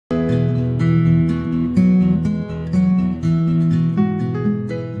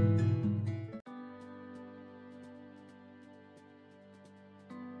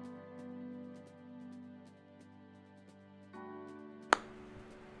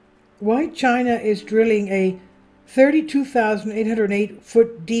why China is drilling a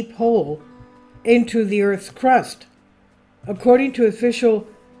 32,808-foot deep hole into the Earth's crust. According to official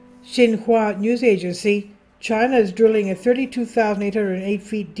Xinhua news agency, China is drilling a 32,808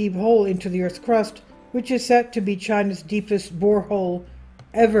 feet deep hole into the Earth's crust, which is said to be China's deepest borehole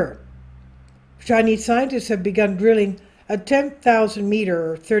ever. Chinese scientists have begun drilling a 10,000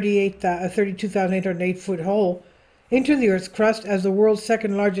 meter or 32,808 foot hole into the Earth's crust as the world's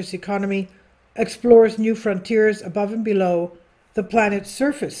second largest economy explores new frontiers above and below the planet's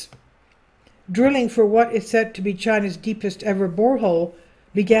surface. Drilling for what is said to be China's deepest ever borehole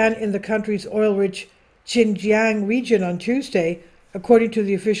began in the country's oil-rich Xinjiang region on Tuesday, according to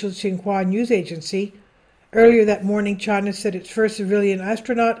the official Xinhua news agency. Earlier that morning, China sent its first civilian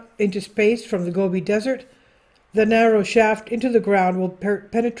astronaut into space from the Gobi Desert. The narrow shaft into the ground will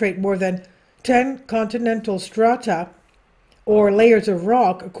penetrate more than 10 continental strata, or layers of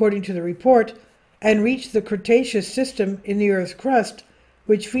rock, according to the report, and reach the Cretaceous system in the Earth's crust,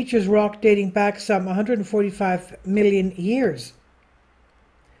 which features rock dating back some 145 million years.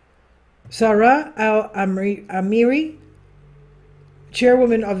 Sarah Al-Amiri,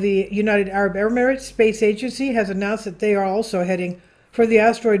 chairwoman of the United Arab Emirates Space Agency, has announced that they are also heading for the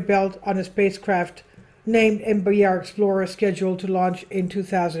asteroid belt on a spacecraft named MBR Explorer, scheduled to launch in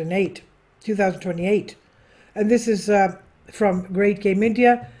 2028. And this is from Great Game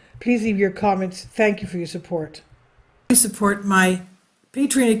India. Please leave your comments. Thank you for your support. Please support my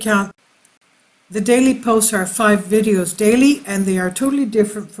Patreon account. The daily posts are 5 videos daily, and they are totally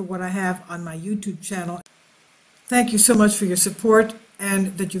different from what I have on my YouTube channel. Thank you so much for your support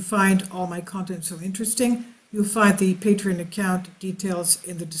and that you find all my content so interesting. You'll find the Patreon account details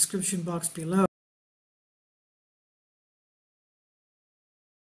in the description box below.